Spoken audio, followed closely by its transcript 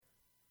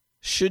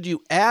should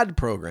you add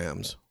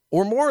programs,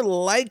 or more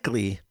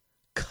likely,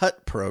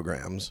 cut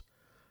programs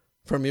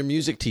from your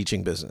music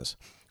teaching business?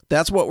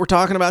 That's what we're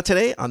talking about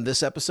today on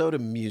this episode of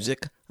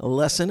Music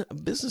Lesson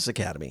Business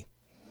Academy.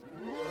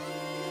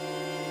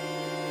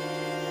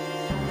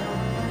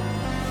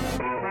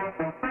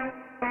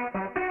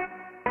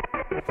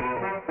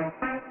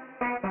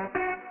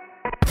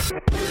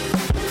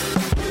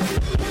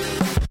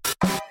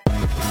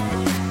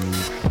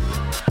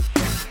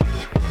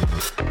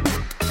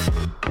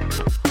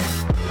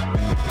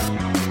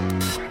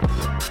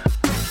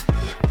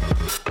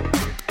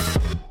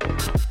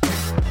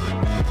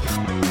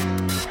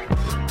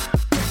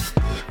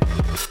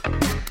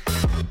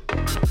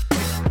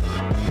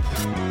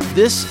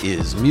 This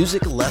is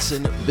Music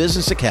Lesson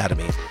Business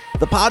Academy,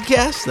 the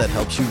podcast that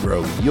helps you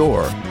grow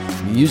your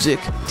music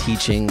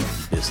teaching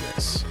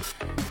business.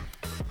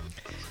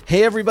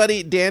 Hey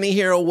everybody, Danny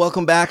here.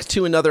 Welcome back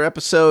to another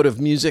episode of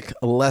Music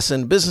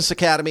Lesson Business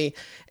Academy.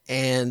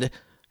 And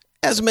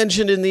as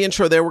mentioned in the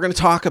intro there, we're going to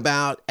talk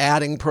about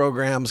adding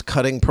programs,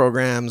 cutting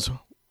programs,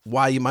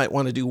 why you might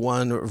want to do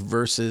one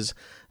versus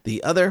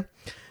the other.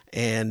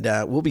 And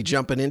we'll be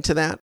jumping into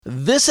that.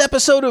 This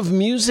episode of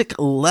Music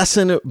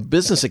Lesson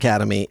Business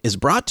Academy is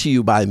brought to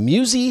you by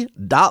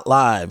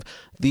Musi.live,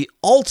 the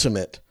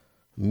ultimate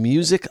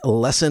music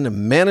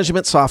lesson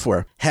management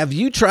software. Have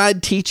you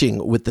tried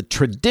teaching with the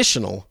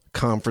traditional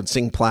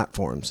conferencing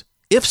platforms?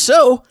 If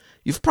so,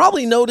 you've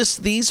probably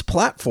noticed these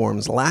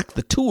platforms lack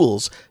the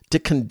tools to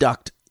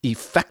conduct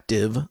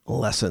effective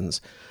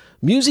lessons.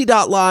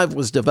 Musi.live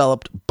was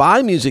developed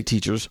by music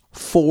teachers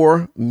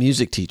for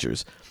music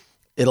teachers.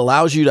 It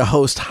allows you to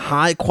host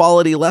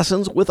high-quality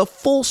lessons with a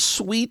full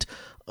suite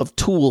of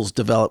tools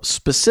developed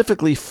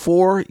specifically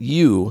for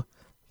you,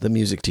 the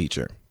music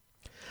teacher.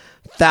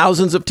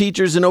 Thousands of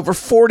teachers in over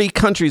 40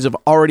 countries have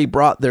already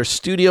brought their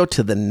studio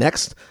to the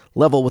next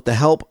level with the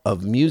help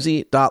of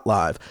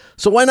Musi.live.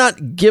 So why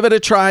not give it a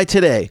try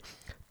today?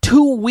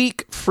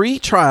 2-week free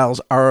trials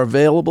are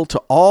available to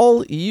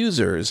all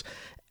users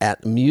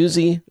at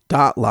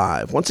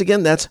Musi.live. Once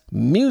again, that's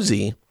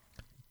Musi.live.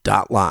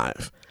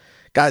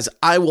 Guys,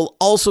 I will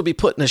also be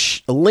putting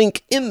a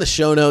link in the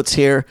show notes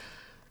here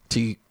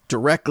to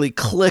directly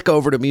click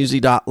over to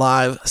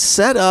Musi.live,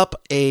 set up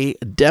a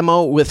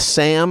demo with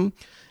Sam.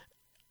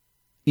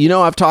 You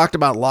know, I've talked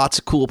about lots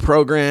of cool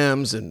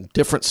programs and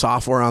different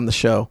software on the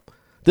show.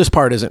 This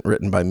part isn't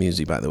written by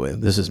Musi, by the way.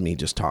 This is me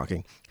just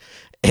talking.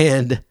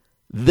 And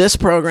this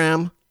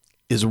program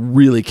is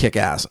really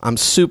kick-ass. I'm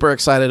super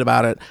excited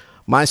about it.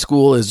 My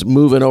school is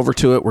moving over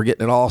to it. We're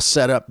getting it all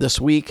set up this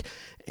week.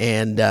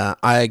 And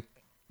I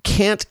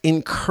can't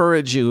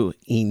encourage you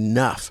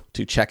enough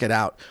to check it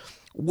out,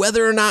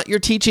 whether or not you're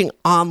teaching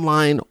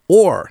online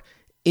or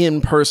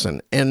in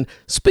person. And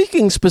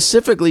speaking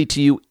specifically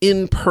to you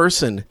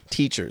in-person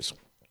teachers,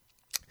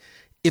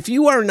 if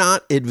you are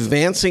not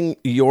advancing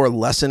your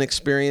lesson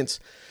experience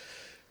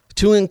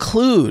to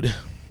include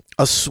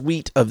a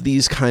suite of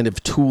these kind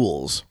of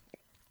tools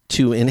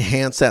to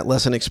enhance that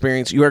lesson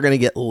experience, you are going to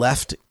get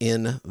left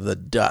in the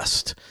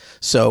dust.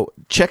 So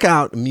check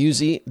out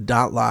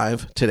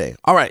Musi.live today.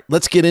 All right,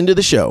 let's get into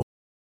the show.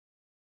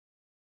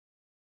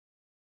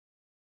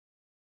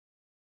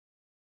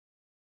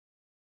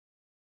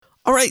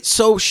 All right,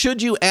 so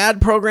should you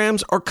add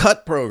programs or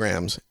cut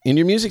programs in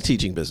your music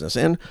teaching business?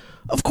 And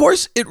of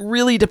course, it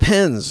really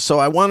depends. So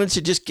I wanted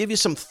to just give you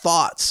some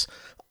thoughts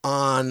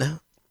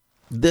on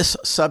this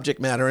subject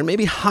matter and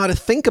maybe how to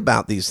think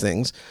about these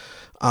things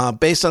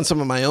based on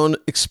some of my own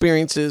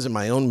experiences and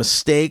my own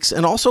mistakes,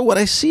 and also what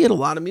I see at a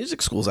lot of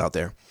music schools out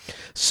there.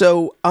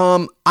 So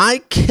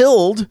I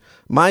killed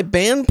my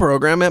band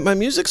program at my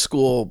music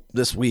school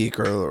this week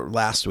or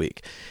last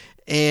week.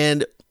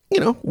 And, you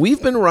know,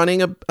 we've been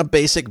running a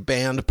basic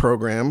band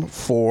program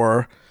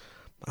for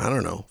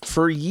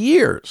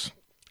years.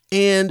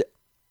 And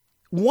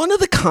one of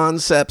the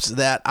concepts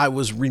that I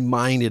was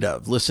reminded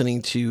of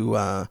listening to,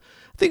 I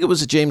think it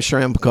was a James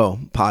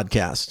Schramko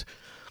podcast,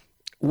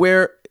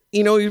 where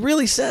he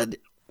really said,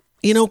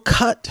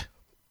 cut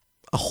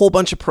a whole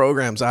bunch of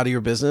programs out of your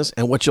business,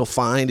 and what you'll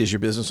find is your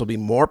business will be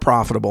more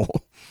profitable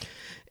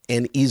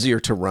and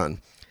easier to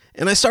run.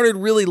 And I started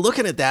really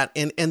looking at that,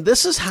 and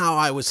this is how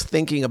I was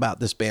thinking about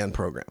this band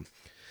program.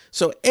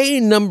 So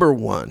number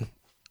one,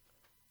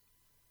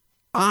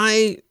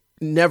 I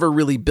never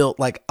really built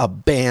like a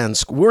band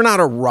school. We're not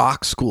a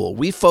rock school.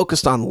 We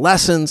focused on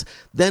lessons,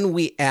 then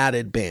we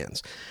added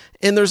bands.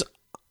 And there's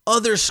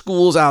other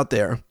schools out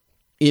there,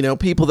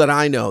 people that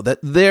I know, that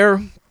their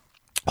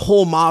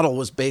whole model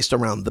was based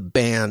around the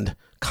band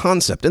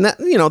concept. And that,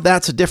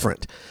 that's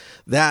different.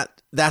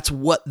 That's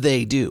what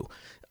they do.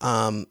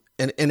 And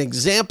an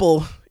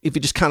example, if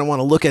you just kind of want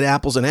to look at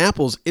apples and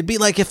apples, it'd be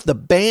like if the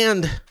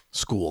band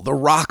school, the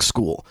rock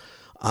school,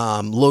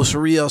 Los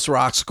Rios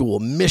Rock School,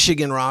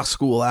 Michigan Rock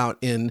School out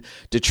in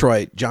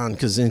Detroit, John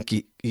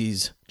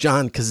Kazicki's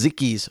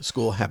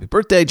school. Happy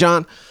birthday,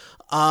 John.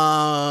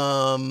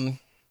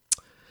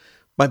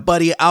 My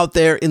buddy out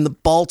there in the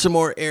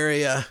Baltimore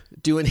area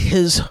doing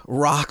his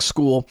rock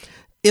school.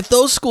 if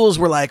those schools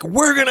were like,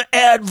 we're going to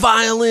add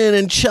violin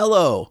and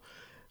cello,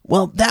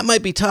 well, that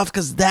might be tough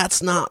because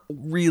that's not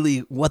really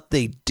what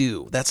they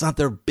do. That's not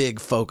their big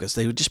focus.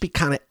 They would just be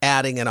kind of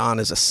adding it on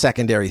as a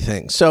secondary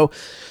thing. So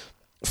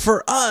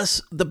for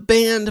us, the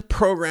band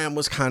program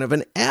was kind of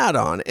an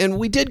add-on. And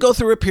we did go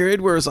through a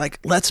period where it was like,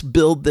 let's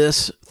build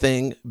this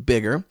thing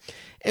bigger.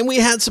 And we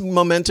had some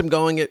momentum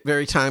going at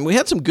very time. We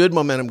had some good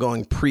momentum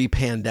going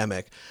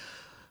pre-pandemic.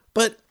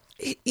 But,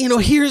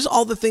 here's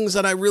all the things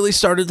that I really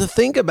started to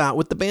think about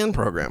with the band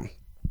program.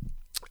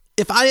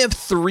 If I have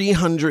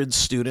 300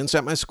 students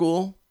at my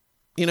school,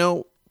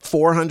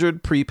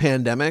 400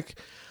 pre-pandemic,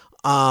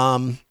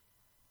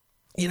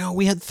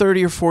 we had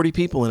 30 or 40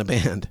 people in a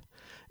band.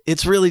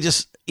 It's really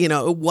just,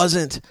 it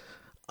wasn't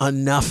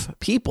enough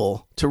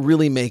people to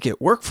really make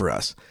it work for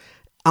us.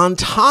 On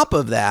top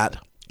of that,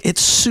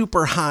 it's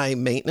super high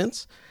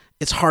maintenance.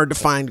 It's hard to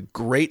find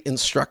great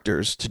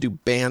instructors to do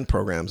band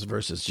programs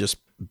versus just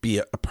be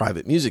a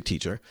private music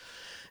teacher.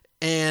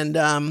 And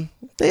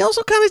they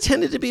also kind of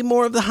tended to be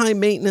more of the high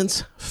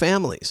maintenance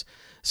families.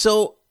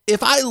 So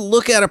if I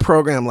look at a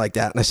program like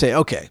that and I say,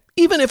 okay,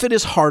 even if it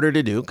is harder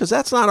to do, because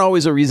that's not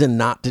always a reason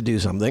not to do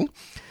something,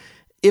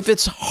 if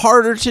it's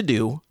harder to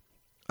do,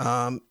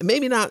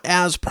 maybe not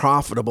as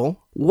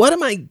profitable, what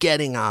am I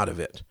getting out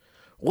of it?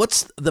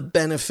 What's the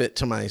benefit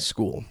to my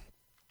school?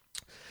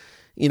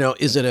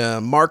 Is it a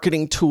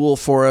marketing tool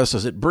for us?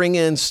 Does it bring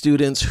in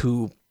students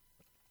who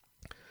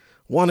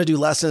want to do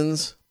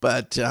lessons,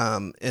 but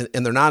and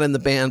they're not in the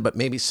band, but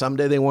maybe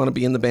someday they want to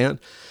be in the band?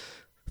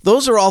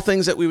 Those are all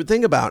things that we would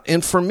think about.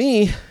 And for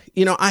me,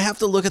 I have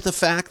to look at the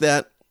fact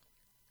that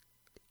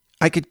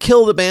I could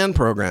kill the band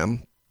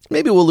program.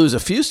 Maybe we'll lose a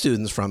few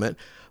students from it,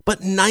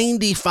 but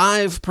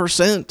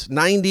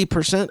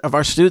 90% of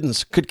our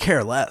students could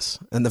care less,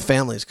 and the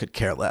families could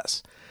care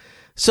less.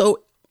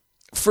 So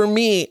for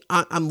me,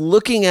 I'm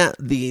looking at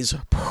these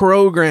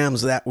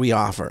programs that we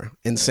offer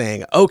and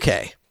saying,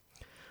 okay,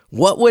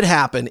 what would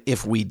happen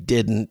if we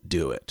didn't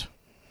do it?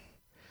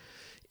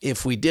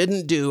 If we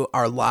didn't do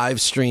our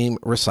live stream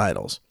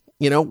recitals?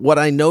 What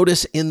I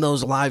notice in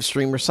those live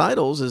stream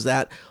recitals is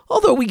that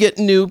although we get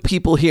new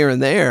people here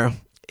and there,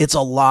 it's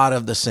a lot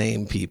of the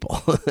same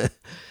people.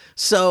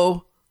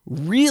 So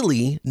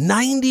really,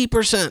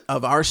 90%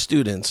 of our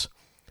students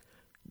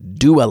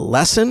do a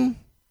lesson,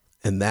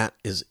 and that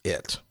is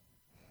it.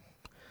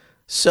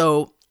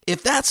 So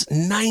if that's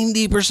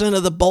 90%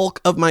 of the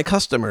bulk of my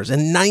customers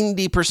and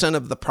 90%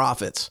 of the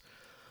profits,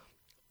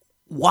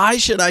 why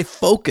should I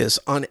focus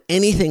on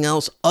anything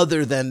else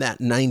other than that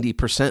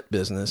 90%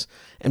 business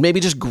and maybe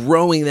just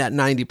growing that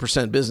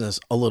 90% business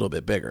a little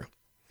bit bigger?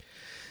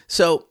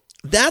 So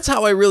that's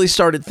how I really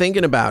started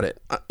thinking about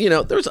it.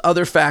 There's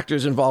other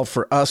factors involved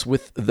for us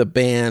with the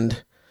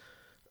band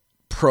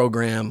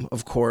program,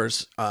 of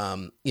course.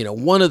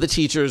 One of the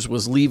teachers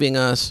was leaving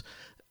us.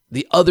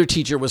 The other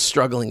teacher was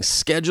struggling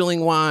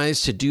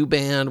scheduling-wise to do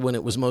band when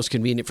it was most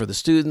convenient for the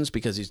students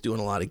because he's doing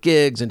a lot of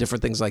gigs and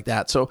different things like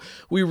that. So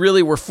we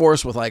really were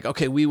forced with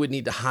okay, we would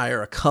need to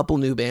hire a couple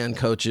new band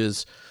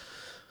coaches.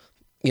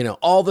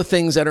 All the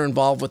things that are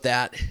involved with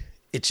that,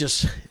 it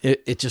just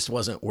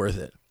wasn't worth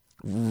it.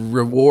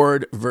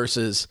 Reward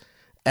versus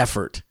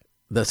effort.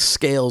 The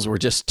scales were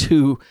just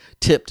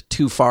tipped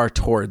too far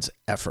towards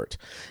effort.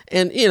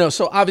 And,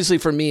 so obviously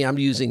for me, I'm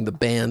using the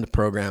band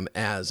program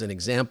as an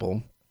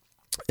example.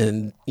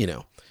 And,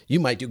 you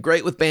might do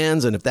great with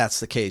bands. And if that's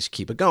the case,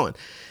 keep it going.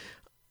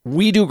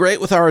 We do great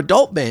with our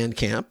adult band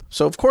camp.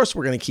 So, of course,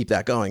 we're going to keep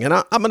that going. And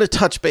I'm going to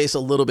touch base a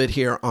little bit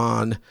here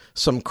on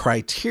some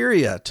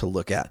criteria to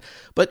look at.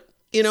 But,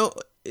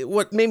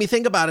 what made me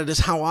think about it is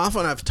how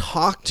often I've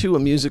talked to a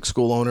music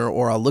school owner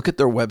or I'll look at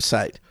their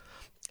website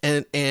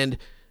and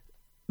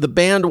the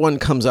band one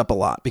comes up a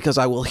lot because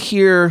I will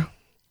hear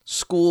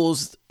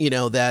schools,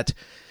 that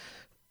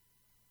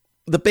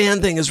the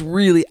band thing is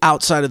really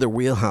outside of their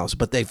wheelhouse,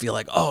 but they feel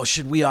like, oh,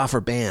 should we offer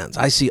bands?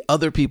 I see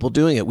other people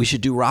doing it. We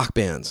should do rock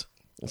bands.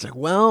 It's like,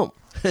 well,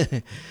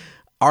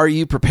 are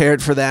you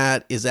prepared for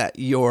that? Is that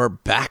your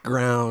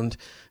background?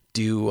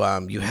 Do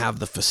you have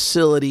the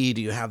facility?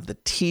 Do you have the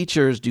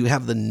teachers? Do you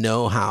have the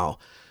know-how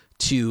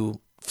to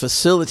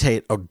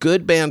facilitate a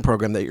good band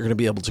program that you're going to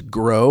be able to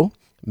grow,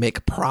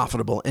 make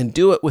profitable, and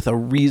do it with a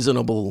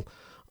reasonable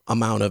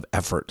amount of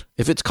effort?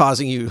 If it's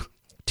causing you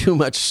too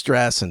much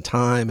stress and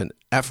time and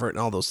effort and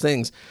all those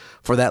things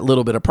for that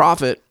little bit of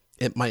profit,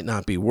 it might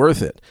not be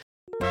worth it.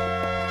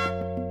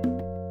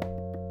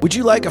 Would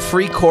you like a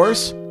free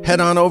course? Head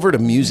on over to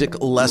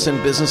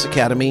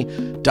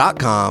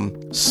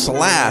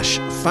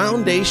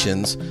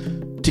musiclessonbusinessacademy.com/foundations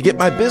to get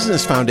my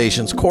Business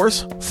Foundations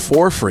course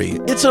for free.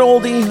 It's an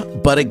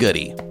oldie, but a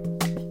goodie.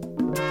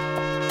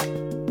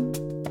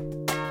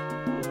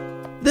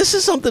 This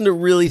is something to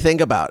really think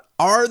about.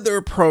 Are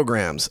there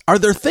programs? Are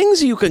there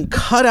things you can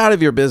cut out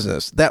of your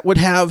business that would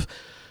have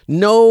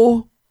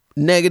no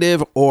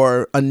negative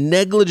or a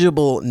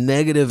negligible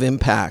negative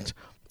impact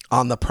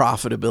on the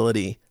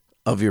profitability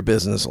of your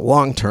business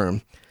long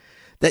term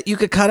that you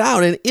could cut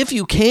out? And if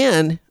you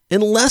can,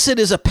 unless it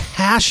is a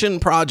passion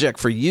project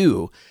for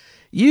you,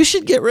 you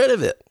should get rid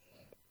of it.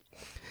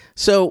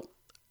 So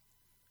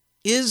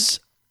is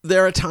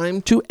there a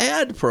time to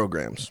add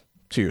programs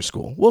to your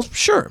school? Well,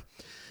 sure.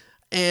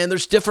 And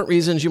there's different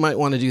reasons you might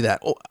want to do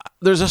that.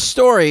 There's a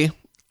story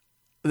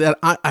that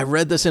I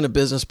read this in a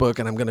business book,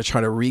 and I'm going to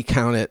try to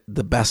recount it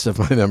the best of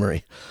my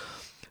memory.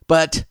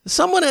 But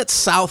someone at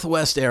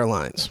Southwest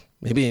Airlines,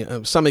 maybe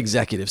some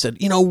executive said,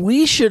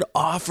 we should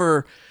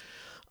offer,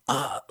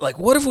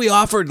 what if we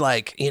offered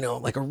like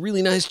a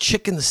really nice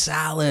chicken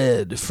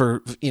salad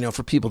for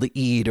people to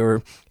eat,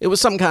 or it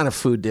was some kind of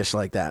food dish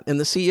like that. And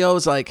the CEO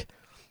is like,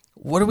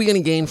 what are we going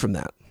to gain from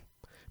that?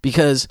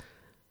 Because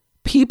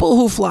people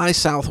who fly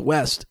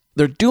Southwest,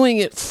 they're doing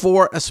it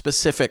for a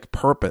specific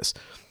purpose.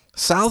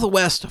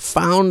 Southwest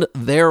found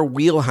their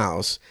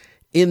wheelhouse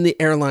in the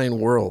airline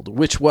world,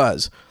 which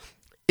was,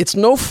 it's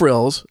no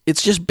frills.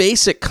 It's just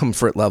basic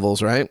comfort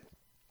levels, right?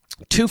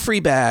 2 free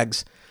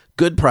bags,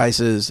 good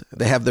prices.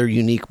 They have their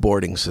unique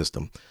boarding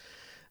system.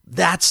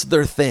 That's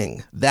their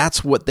thing.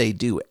 That's what they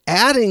do.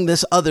 Adding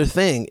this other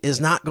thing is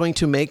not going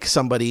to make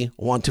somebody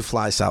want to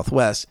fly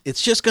Southwest.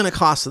 It's just going to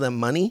cost them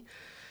money,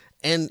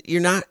 and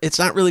it's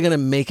not really going to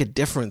make a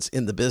difference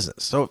in the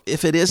business. So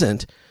if it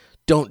isn't,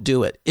 don't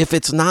do it. If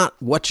it's not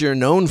what you're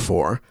known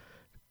for,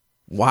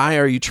 why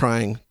are you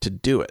trying to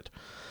do it?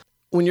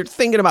 When you're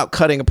thinking about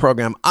cutting a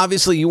program,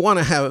 obviously you want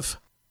to have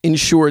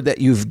ensured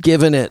that you've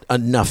given it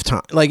enough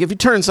time. Like if you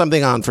turn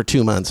something on for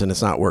 2 months and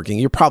it's not working,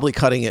 you're probably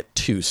cutting it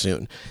too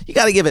soon. You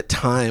got to give it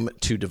time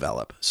to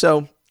develop.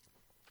 So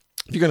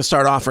if you're going to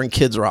start offering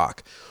Kids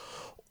Rock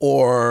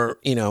or,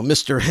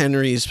 Mr.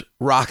 Henry's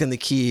Rockin' the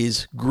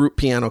Keys group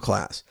piano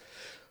class,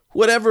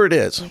 whatever it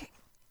is,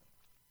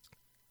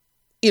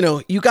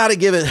 you got to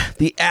give it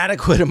the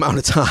adequate amount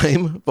of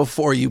time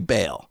before you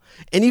bail.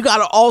 And you got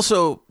to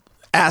also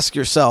ask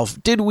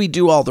yourself, did we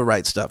do all the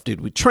right stuff?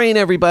 Did we train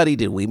everybody?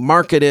 Did we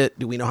market it?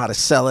 Do we know how to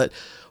sell it?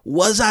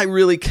 Was I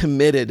really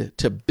committed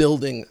to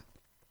building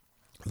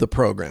the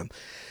program?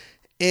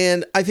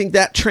 And I think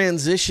that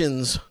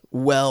transitions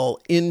well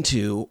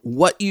into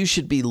what you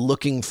should be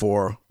looking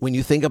for when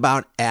you think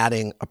about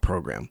adding a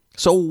program.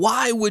 So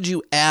why would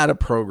you add a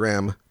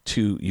program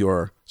to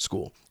your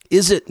school?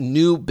 Is it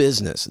new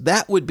business?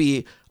 That would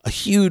be a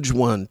huge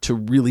one to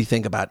really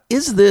think about.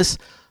 Is this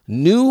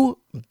new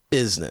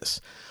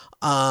business?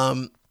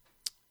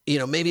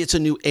 Maybe it's a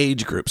new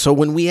age group. So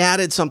when we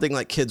added something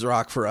like Kids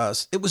Rock for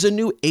us, it was a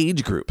new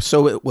age group.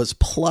 So it was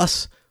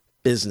plus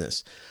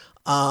business.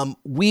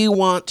 We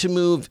want to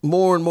move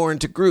more and more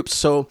into groups.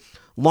 So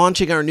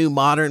launching our new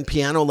Modern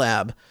Piano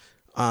Lab,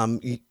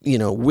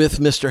 with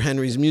Mr.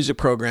 Henry's music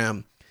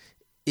program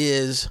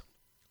is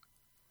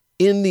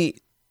in the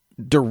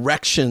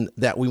direction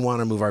that we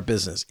want to move our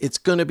business. It's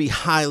going to be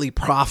highly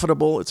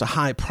profitable. It's a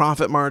high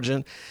profit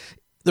margin.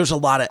 There's a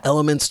lot of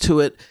elements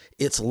to it.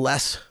 It's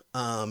less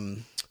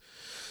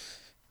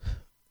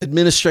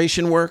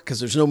administration work because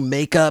there's no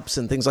makeups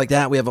and things like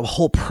that. We have a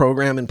whole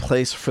program in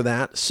place for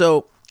that.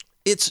 So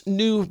it's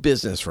new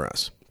business for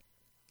us.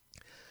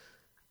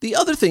 The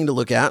other thing to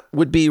look at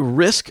would be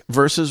risk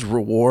versus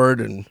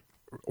reward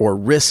or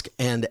risk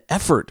and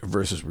effort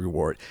versus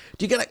reward.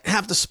 Do you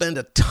have to spend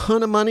a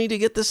ton of money to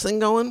get this thing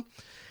going?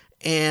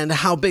 And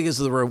how big is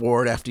the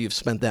reward after you've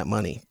spent that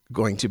money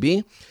going to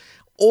be?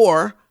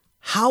 Or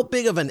how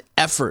big of an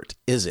effort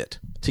is it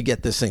to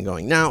get this thing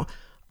going? Now,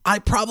 I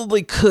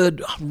probably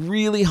could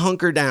really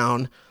hunker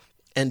down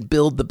and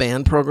build the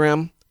band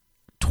program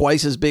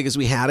twice as big as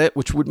we had it,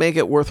 which would make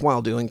it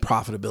worthwhile doing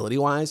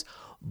profitability-wise.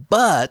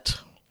 But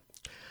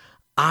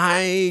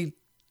I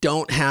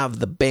don't have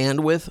the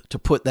bandwidth to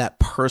put that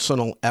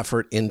personal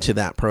effort into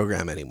that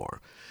program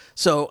anymore.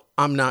 So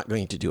I'm not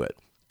going to do it.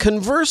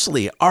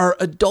 Conversely, our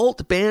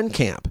adult band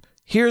camp,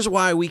 here's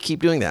why we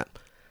keep doing that.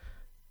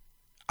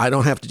 I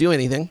don't have to do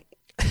anything.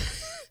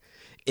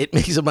 It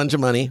makes a bunch of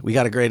money. We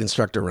got a great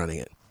instructor running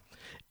it.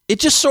 It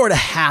just sort of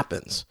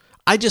happens.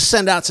 I just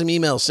send out some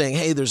emails saying,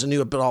 hey, there's a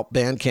new adult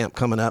band camp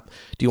coming up.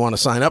 Do you want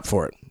to sign up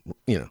for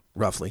it?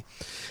 Roughly.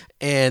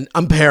 And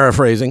I'm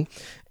paraphrasing.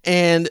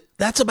 And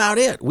that's about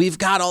it. We've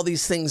got all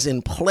these things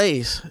in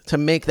place to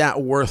make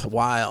that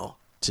worthwhile.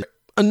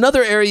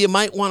 Another area you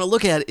might want to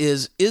look at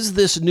is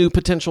this new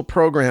potential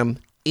program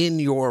in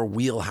your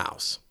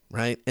wheelhouse,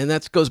 right? And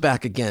that goes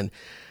back again.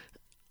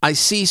 I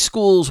see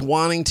schools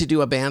wanting to do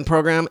a band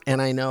program,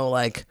 and I know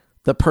like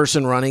the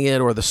person running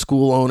it or the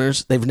school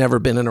owners, they've never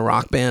been in a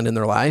rock band in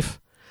their life.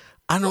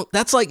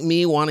 That's like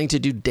me wanting to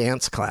do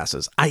dance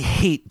classes. I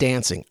hate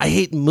dancing. I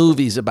hate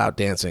movies about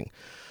dancing.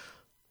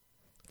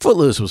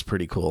 Footloose was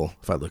pretty cool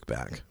if I look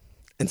back.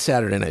 And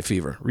Saturday Night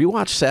Fever.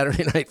 Rewatched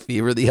Saturday Night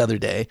Fever the other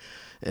day,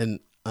 and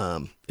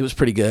it was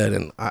pretty good.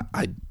 And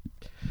I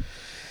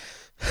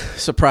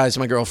surprised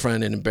my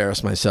girlfriend and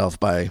embarrassed myself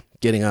by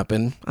getting up,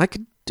 and I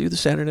could do the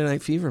Saturday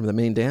Night Fever, the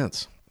main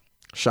dance.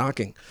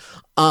 Shocking.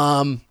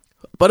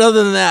 But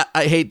other than that,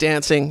 I hate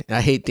dancing.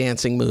 I hate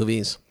dancing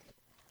movies.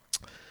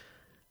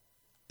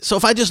 So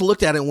if I just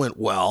looked at it and went,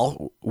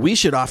 well, we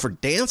should offer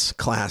dance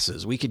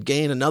classes. We could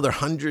gain another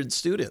 100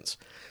 students.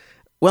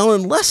 Well,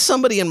 unless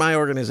somebody in my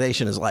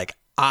organization is like,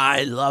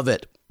 I love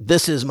it.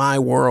 This is my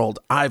world.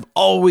 I've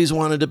always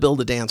wanted to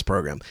build a dance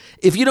program.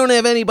 If you don't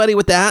have anybody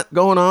with that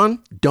going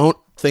on, don't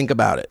think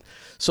about it.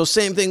 So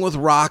same thing with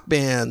rock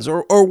bands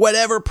or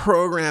whatever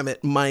program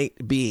it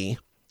might be,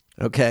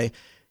 okay?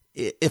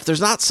 If there's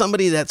not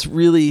somebody that's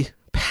really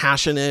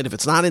passionate, if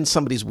it's not in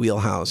somebody's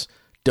wheelhouse,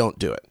 don't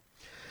do it.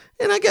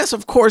 And I guess,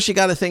 of course, you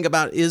got to think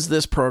about, is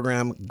this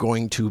program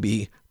going to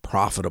be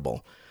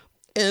profitable?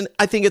 And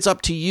I think it's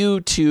up to you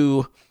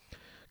to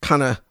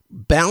kind of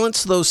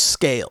balance those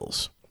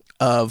scales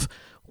of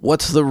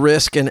what's the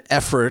risk and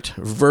effort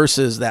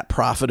versus that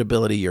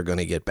profitability you're going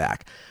to get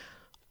back.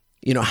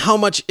 You know, how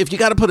much, if you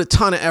got to put a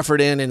ton of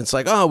effort in and it's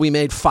like, oh, we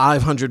made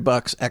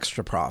 $500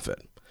 extra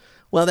profit.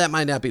 Well, that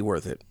might not be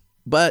worth it.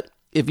 But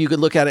if you could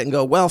look at it and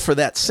go, well, for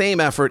that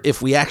same effort,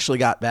 if we actually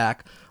got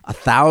back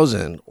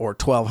 $1,000 or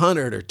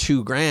 $1,200 or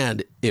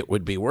 $2,000, it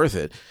would be worth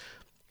it.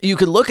 You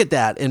could look at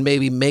that and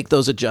maybe make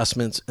those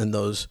adjustments and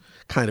those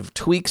kind of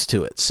tweaks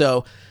to it.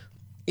 So,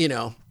 you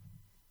know,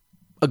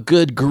 a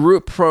good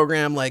group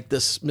program like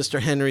this Mr.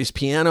 Henry's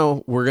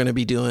Piano we're going to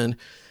be doing,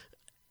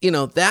 you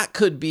know, that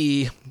could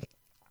be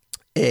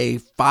a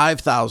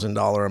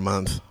 $5,000 a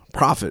month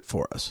profit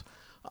for us.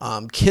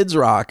 Kids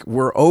Rock,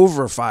 we're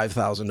over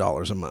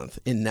 $5,000 a month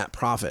in net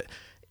profit.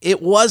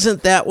 It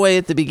wasn't that way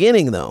at the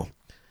beginning, though.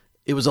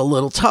 It was a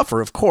little tougher,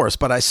 of course,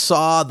 but I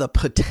saw the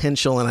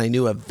potential and I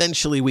knew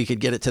eventually we could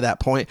get it to that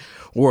point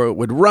where it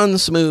would run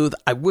smooth.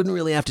 I wouldn't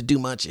really have to do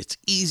much. It's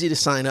easy to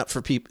sign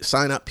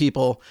up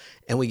people,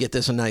 and we get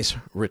this a nice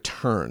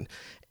return.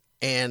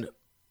 And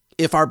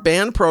if our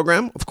band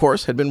program, of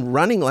course, had been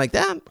running like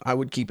that, I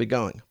would keep it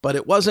going. But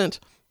it wasn't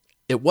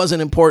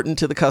important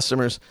to the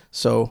customers,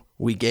 so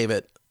we gave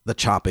it the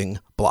chopping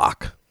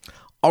block.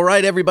 All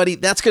right, everybody,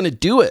 that's going to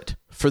do it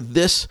for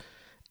this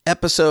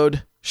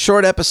episode.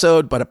 Short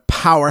episode, but a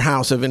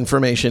powerhouse of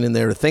information in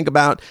there to think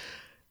about.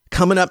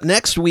 Coming up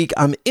next week,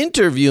 I'm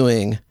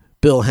interviewing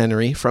Bill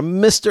Henry from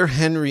Mr.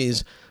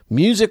 Henry's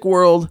Music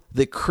World,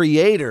 the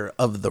creator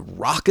of the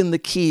Rockin' the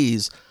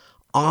Keys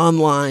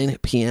online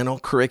piano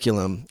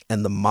curriculum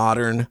and the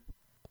modern,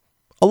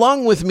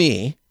 along with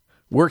me,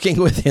 working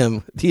with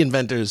him, the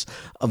inventors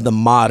of the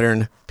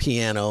modern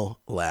piano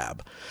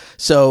lab.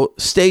 So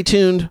stay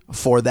tuned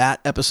for that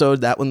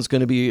episode. That one's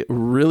going to be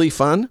really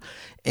fun.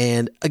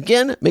 And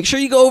again, make sure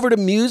you go over to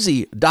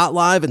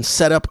Musi.live and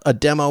set up a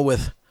demo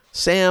with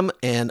Sam,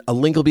 and a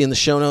link will be in the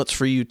show notes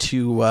for you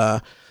to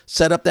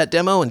set up that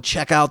demo and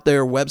check out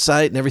their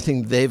website and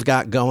everything they've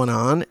got going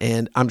on.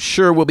 And I'm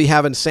sure we'll be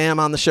having Sam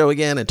on the show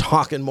again and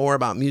talking more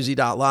about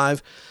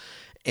Musi.live.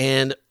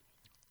 And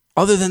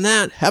other than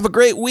that, have a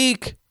great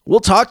week.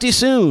 We'll talk to you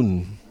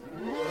soon.